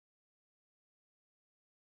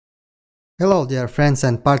Hello dear friends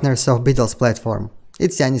and partners of BITLES platform,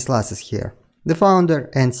 it's Janis Lacis here, the founder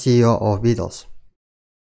and CEO of BITLES.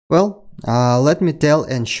 Well, let me tell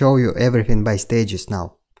and show you everything by stages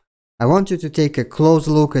now. I want you to take a close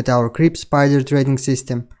look at our Cryp-Spider trading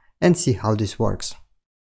system and see how this works.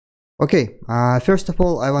 Okay, first of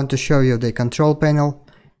all I want to show you the control panel.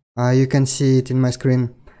 You can see it in my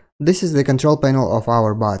screen. This is the control panel of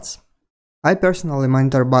our bots. I personally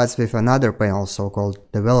monitor bots with another panel,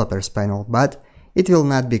 so-called developers panel, but it will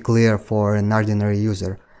not be clear for an ordinary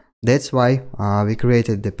user. That's why we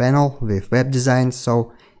created the panel with web design,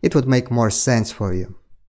 so it would make more sense for you.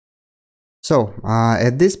 So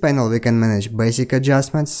at this panel we can manage basic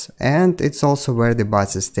adjustments, and it's also where the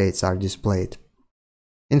bots states are displayed.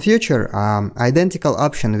 In future, identical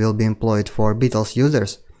option will be employed for BITLES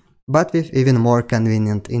users, but with even more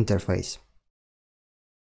convenient interface.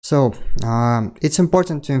 So, it's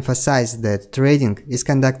important to emphasize that trading is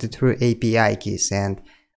conducted through API keys, and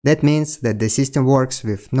that means that the system works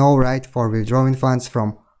with no right for withdrawing funds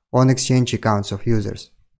from on-exchange accounts of users.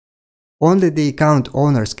 Only the account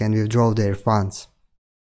owners can withdraw their funds.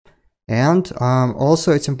 And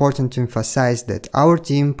also it's important to emphasize that our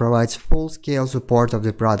team provides full-scale support of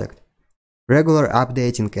the product, regular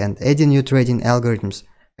updating and adding new trading algorithms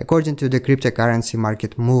according to the cryptocurrency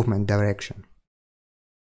market movement direction.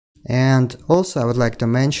 And also I would like to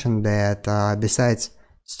mention that besides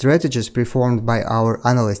strategies performed by our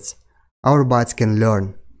analysts, our bots can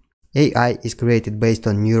learn. AI is created based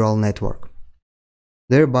on neural network.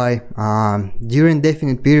 Thereby, during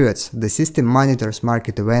definite periods, the system monitors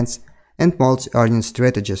market events and molds earning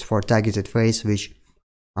strategies for targeted phase, which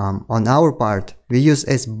on our part we use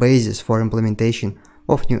as basis for implementation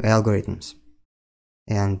of new algorithms.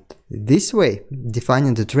 And this way,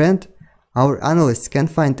 defining the trend, our analysts can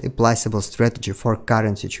find a plausible strategy for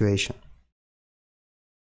current situation.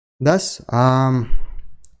 Thus,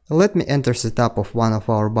 let me enter setup of one of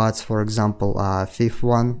our bots, for example, fifth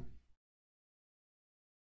one.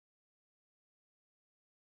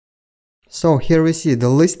 So here we see the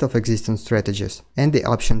list of existing strategies and the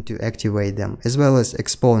option to activate them, as well as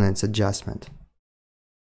exponents adjustment.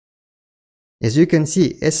 As you can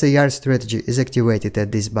see, SAR strategy is activated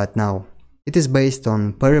at this bot now. It is based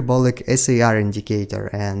on parabolic SAR indicator,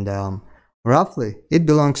 and roughly it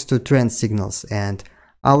belongs to trend signals, and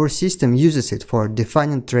our system uses it for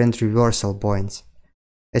defining trend reversal points.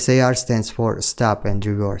 SAR stands for stop and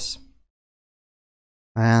reverse.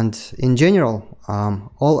 And in general,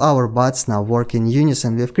 all our bots now work in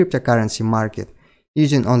unison with cryptocurrency market,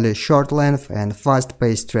 using only short length and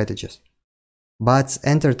fast-paced strategies. Bots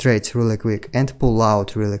enter trades really quick and pull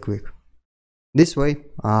out really quick. This way,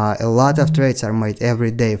 a lot of trades are made every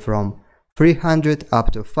day, from 300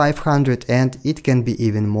 up to 500, and it can be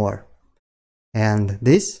even more. And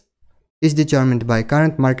this is determined by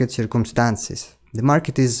current market circumstances. The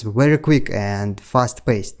market is very quick and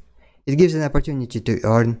fast-paced. It gives an opportunity to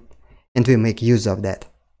earn, and we make use of that.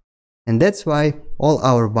 And that's why all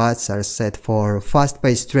our bots are set for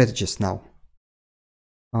fast-paced strategies now.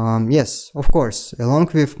 Yes, of course,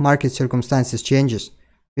 along with market circumstances changes,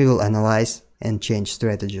 we will analyze and change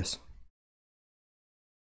strategies.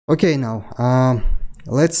 Okay, now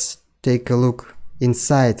let's take a look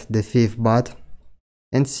inside the fifth bot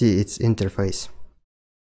and see its interface.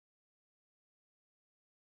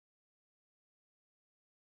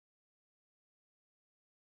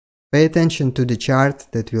 Pay attention to the chart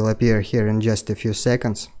that will appear here in just a few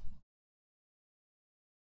seconds.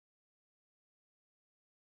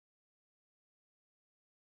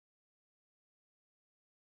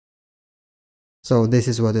 So this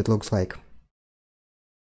is what it looks like.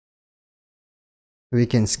 We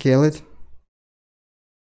can scale it.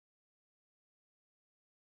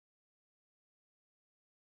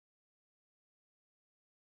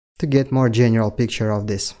 To get more general picture of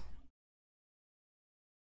this.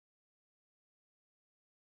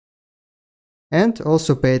 And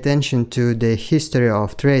also pay attention to the history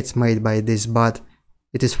of trades made by this bot.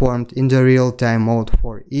 It is formed in the real-time mode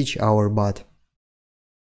for each our bot.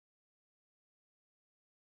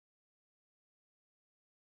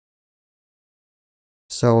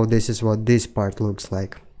 So this is what this part looks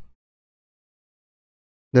like.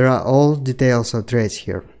 There are all details of trades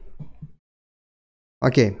here.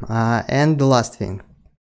 Okay, and the last thing.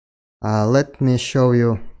 Let me show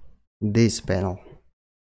you this panel.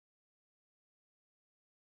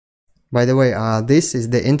 By the way, this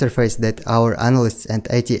is the interface that our analysts and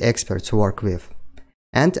IT experts work with.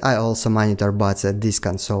 And I also monitor bots at this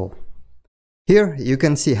console. Here you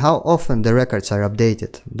can see how often the records are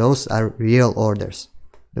updated. Those are real orders.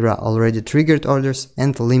 There are already triggered orders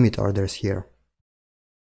and limit orders here.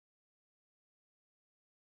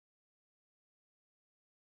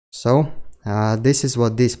 So this is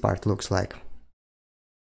what this part looks like.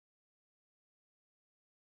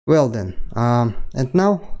 Well then, and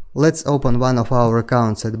now let's open one of our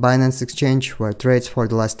accounts at Binance Exchange where trades for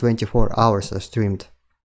the last 24 hours are streamed.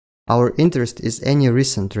 Our interest is any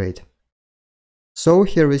recent trade. So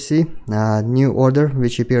here we see a new order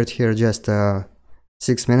which appeared here just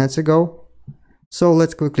 6 minutes ago. So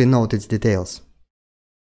let's quickly note its details.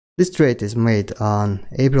 This trade is made on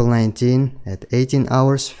April 19 at 18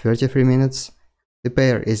 hours 33 minutes. The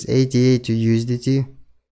pair is 88 to USDT.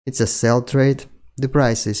 It's a sell trade. The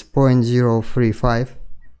price is 0.035.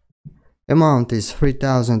 Amount is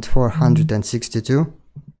 3,462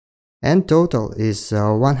 and total is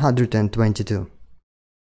 122.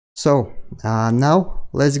 So now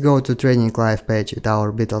let's go to Trading Live page at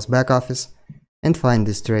our BITLES back office and find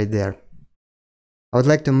this trade there. I would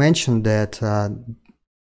like to mention that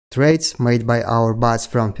trades made by our bots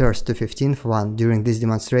from 1st to 15th one during this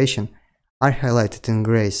demonstration are highlighted in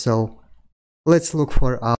gray, so let's look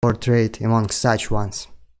for our trade among such ones.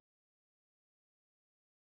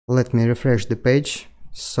 Let me refresh the page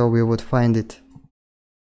so we would find it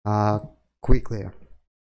quickly.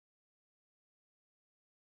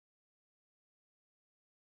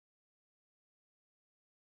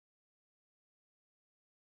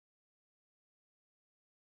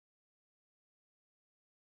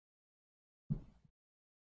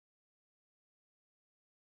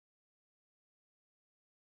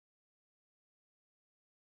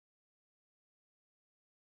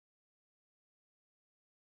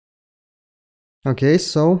 Okay,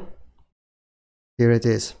 so here it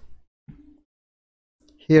is.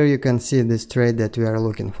 Here you can see this trade that we are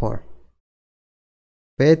looking for.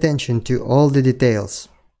 Pay attention to all the details.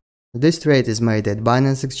 This trade is made at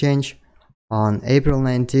Binance Exchange on April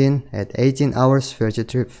 19 at 18 hours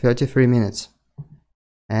 33 minutes.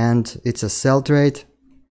 And it's a sell trade.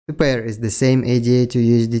 The pair is the same 88 to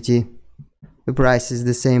USDT. The price is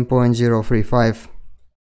the same 0.035.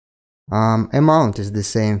 Amount is the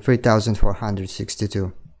same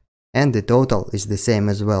 3,462 and the total is the same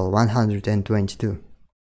as well, 122.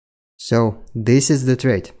 So this is the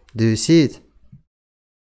trade. Do you see it?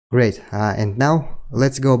 Great. And now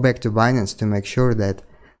let's go back to Binance to make sure that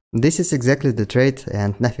this is exactly the trade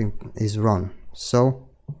and nothing is wrong. So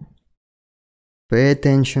pay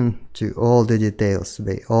attention to all the details,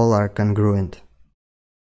 they all are congruent.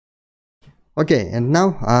 Okay, and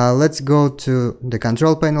now let's go to the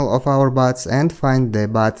control panel of our bots and find the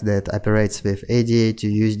bot that operates with 88 to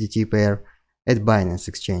USDT pair at Binance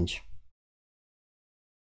Exchange.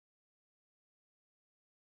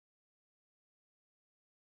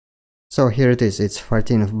 So here it is, it's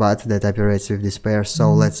 14th bot that operates with this pair,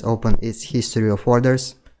 so let's open its history of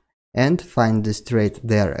orders and find this trade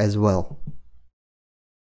there as well.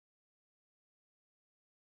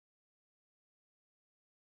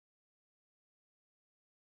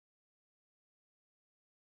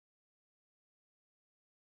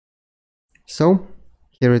 So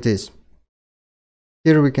here it is.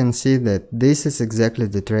 Here we can see that this is exactly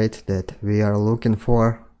the trade that we are looking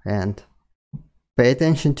for, and pay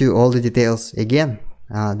attention to all the details again.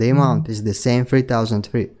 The amount is the same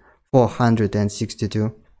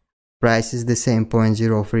 3,462, price is the same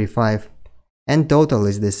 0.035 and total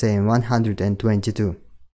is the same 122.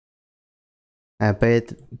 Pay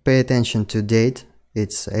attention to date,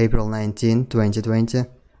 it's April 19, 2020.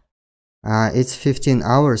 It's 15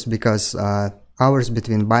 hours because hours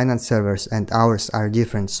between Binance servers and hours are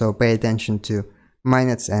different, so pay attention to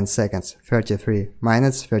minutes and seconds, 33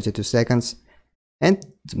 minutes, 32 seconds, and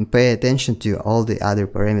pay attention to all the other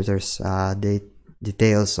parameters, the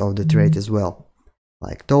details of the trade as well,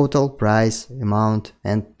 like total, price, amount,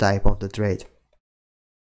 and type of the trade.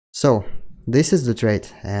 So this is the trade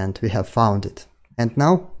and we have found it. And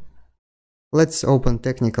now let's open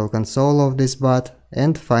technical console of this bot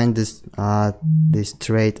and find this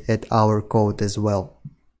trade at our code as well.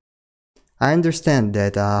 I understand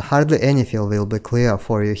that hardly anything will be clear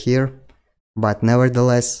for you here, but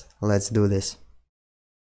nevertheless, let's do this.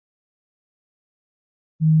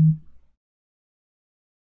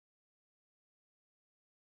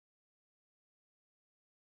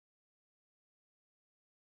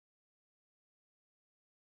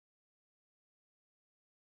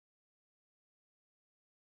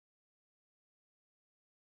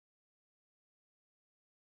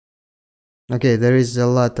 Okay, there is a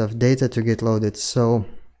lot of data to get loaded, so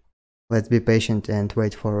let's be patient and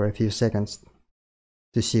wait for a few seconds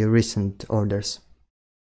to see recent orders.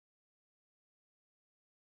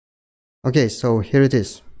 Okay, so here it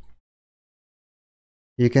is.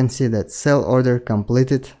 You can see that sell order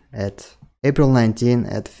completed at April 19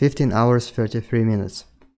 at 15 hours 33 minutes.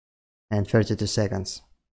 and 32 seconds.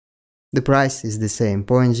 The price is the same,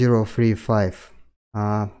 0.035.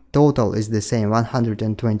 Total is the same,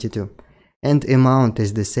 122. And amount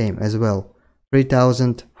is the same as well,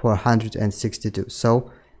 3,462.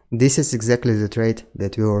 So this is exactly the trade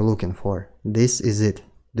that we were looking for. This is it.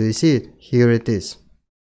 Do you see it? Here it is.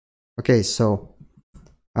 Okay, so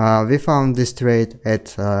we found this trade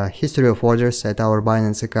at history of orders at our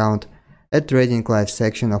Binance account, at trading live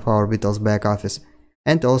section of our BITLES back office,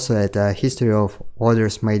 and also at history of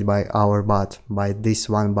orders made by our bot, by this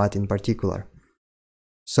one bot in particular.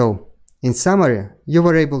 So, in summary, you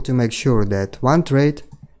were able to make sure that one trade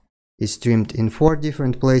is streamed in 4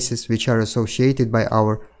 different places which are associated by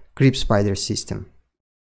our Cryp-Spider system.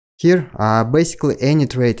 Here, basically any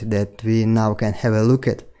trade that we now can have a look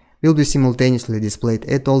at will be simultaneously displayed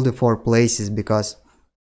at all the 4 places, because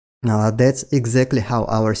that's exactly how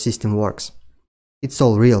our system works. It's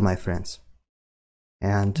all real, my friends.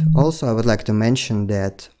 And also I would like to mention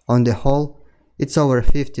that on the whole, it's over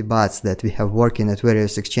 50 bots that we have working at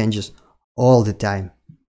various exchanges all the time.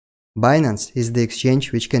 Binance is the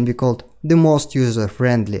exchange which can be called the most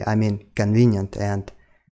user-friendly, I mean convenient, and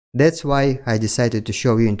that's why I decided to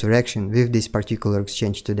show you interaction with this particular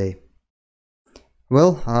exchange today.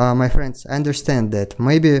 Well, my friends, I understand that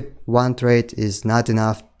maybe one trade is not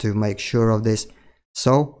enough to make sure of this,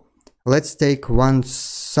 so let's take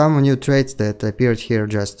some new trades that appeared here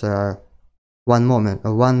just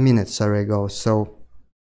 1 minute ago. So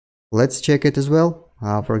let's check it as well.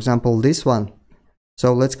 For example, this one.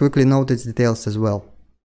 So let's quickly note its details as well.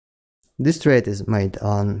 This trade is made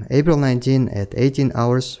on April 19 at 18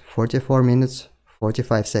 hours 44 minutes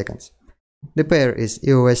 45 seconds. The pair is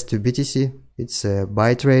EOS to BTC. It's a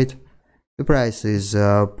buy trade. The price is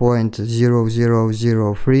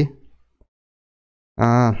 0.0003.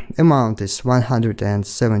 Amount is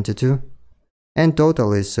 172 and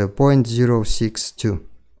total is 0.062.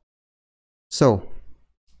 So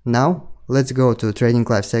now let's go to trading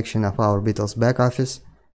live section of our BITLES back office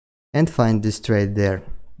and find this trade there.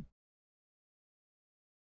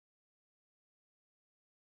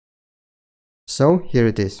 So here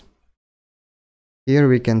it is. Here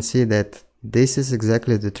we can see that this is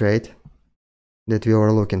exactly the trade that we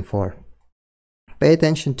were looking for. Pay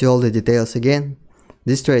attention to all the details again.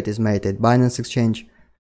 This trade is made at Binance Exchange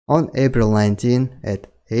on April 19 at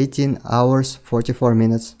 18 hours 44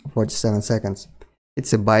 minutes 47 seconds.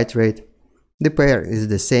 It's a buy trade. The pair is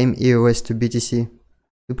the same, EOS to BTC.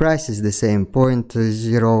 The price is the same,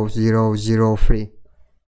 0.0003.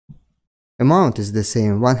 Amount is the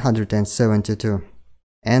same, 172.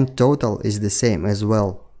 And total is the same as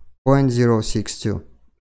well, 0.062.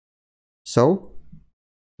 So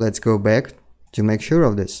let's go back to make sure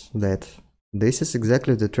of this, that this is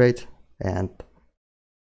exactly the trade, and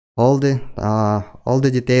all the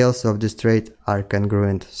details of this trade are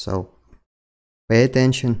congruent. So pay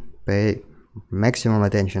attention, pay maximum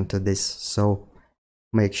attention to this, so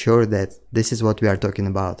make sure that this is what we are talking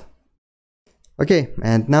about. Okay,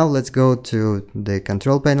 and now let's go to the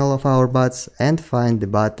control panel of our bots and find the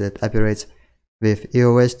bot that operates with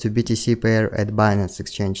EOS to BTC pair at Binance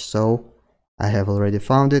Exchange. So I have already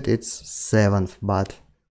found it, it's 7th bot.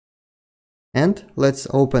 And let's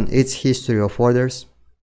open its history of orders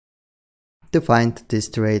to find this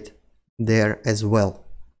trade there as well.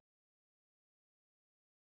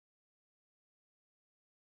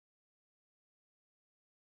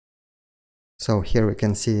 So here we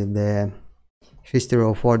can see the history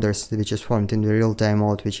of orders which is formed in the real-time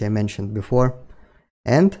mode, which I mentioned before,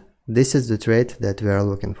 and this is the trade that we are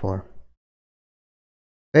looking for.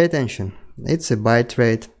 Pay attention, it's a buy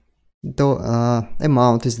trade. The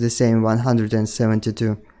amount is the same,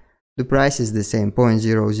 172. The price is the same,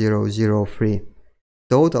 0.0003.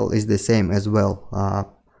 Total is the same as well,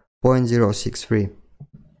 0.063.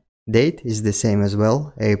 Date is the same as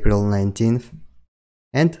well, April 19th.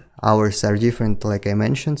 And hours are different, like I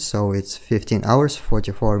mentioned, so it's 15 hours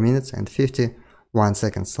 44 minutes and 51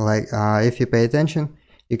 seconds. Like if you pay attention,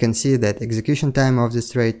 you can see that execution time of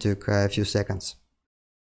this trade took a few seconds.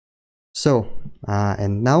 So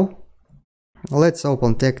and now let's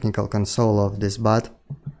open technical console of this bot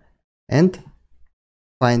and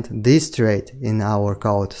find this trade in our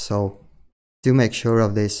code, so to make sure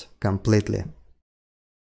of this completely.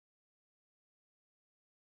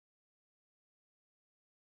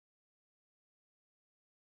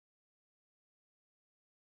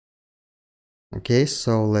 Okay,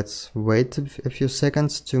 so let's wait a few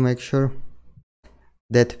seconds to make sure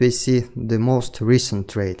that we see the most recent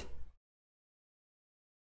trade.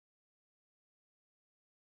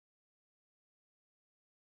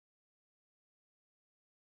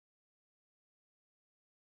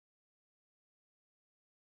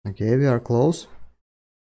 Okay, we are close.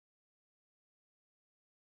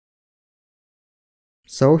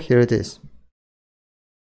 So here it is.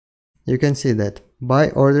 You can see that buy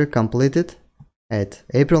order completed at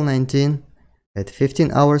April 19 at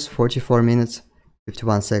 15 hours 44 minutes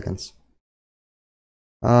 51 seconds.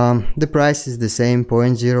 The price is the same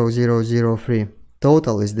 0.0003,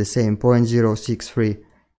 total is the same 0.063,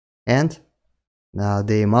 and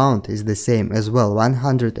the amount is the same as well,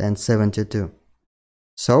 172.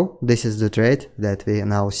 So this is the trade that we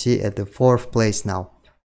now see at the 4th place now,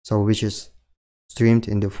 so which is streamed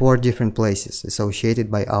in the 4 different places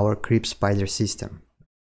associated by our Cryp-Spider system.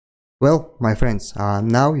 Well, my friends,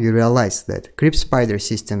 now you realize that Cryp-Spider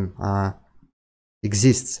system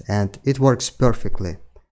exists and it works perfectly.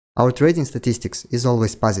 Our trading statistics is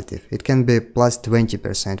always positive. It can be plus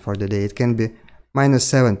 20% for the day, it can be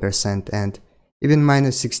minus 7% and even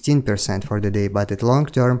minus 16% for the day, but at long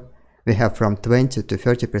term we have from 20 to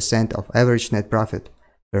 30% of average net profit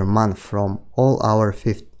per month from all our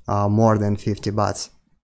more than 50 bots.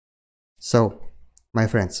 So, my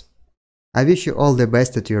friends, I wish you all the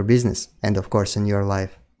best at your business and of course in your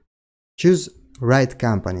life. Choose right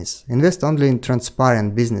companies. Invest only in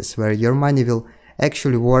transparent business where your money will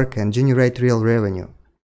actually work and generate real revenue.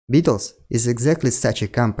 BITLES is exactly such a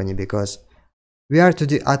company because we are to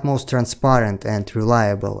the utmost transparent and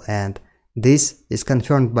reliable, and this is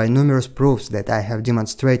confirmed by numerous proofs that I have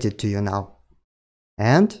demonstrated to you now.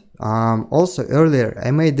 And also earlier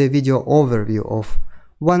I made a video overview of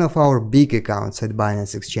one of our big accounts at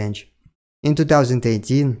Binance Exchange. In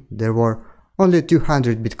 2018 there were only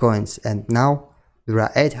 200 bitcoins and now there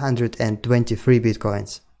are 823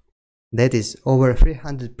 bitcoins. That is over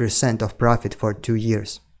 300% of profit for 2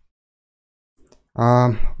 years.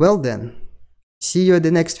 Well then, see you at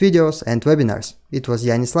the next videos and webinars. It was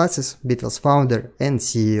Janis Lacis, BITLES founder and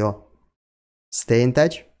CEO. Stay in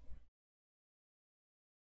touch.